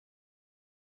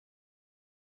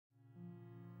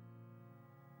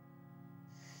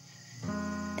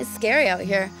It's scary out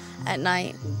here at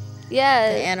night.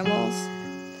 Yeah. The animals.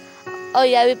 Oh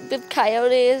yeah, we have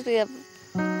coyotes. We have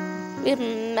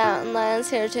mountain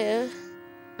lions here too.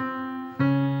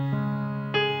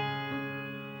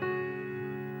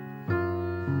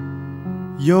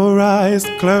 Your eyes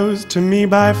closed to me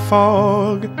by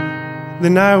fog,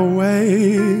 then I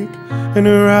awake and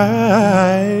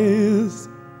arise.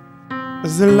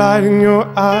 As the light in your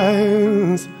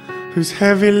eyes, whose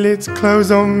heavy lids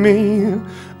close on me,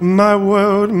 my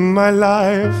world, my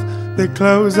life, they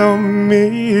close on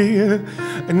me,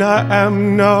 and I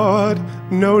am not,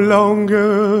 no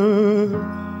longer.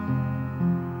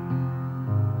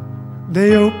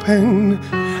 They open,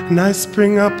 and I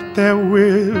spring up their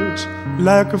wish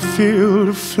like a field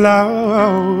of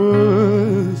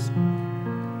flowers.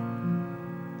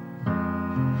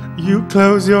 You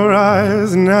close your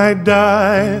eyes and I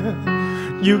die.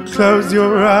 You close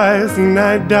your eyes and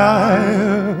I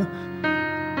die.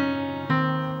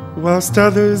 Whilst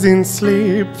others in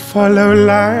sleep follow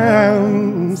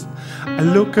lambs, I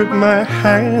look at my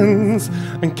hands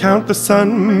and count the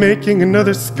sun making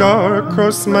another scar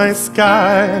across my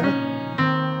sky.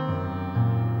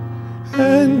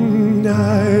 And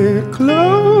I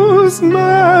close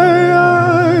my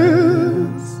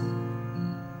eyes.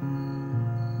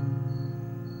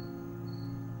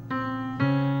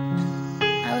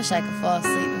 I wish I could fall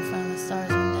asleep in front of the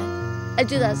stars one day. I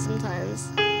do that sometimes.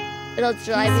 It'll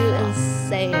drive you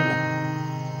insane.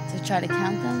 To try to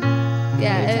count them?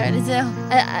 Yeah. What are you trying to do?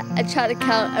 I try to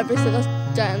count every single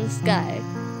star in the sky.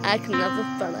 I can never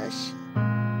finish.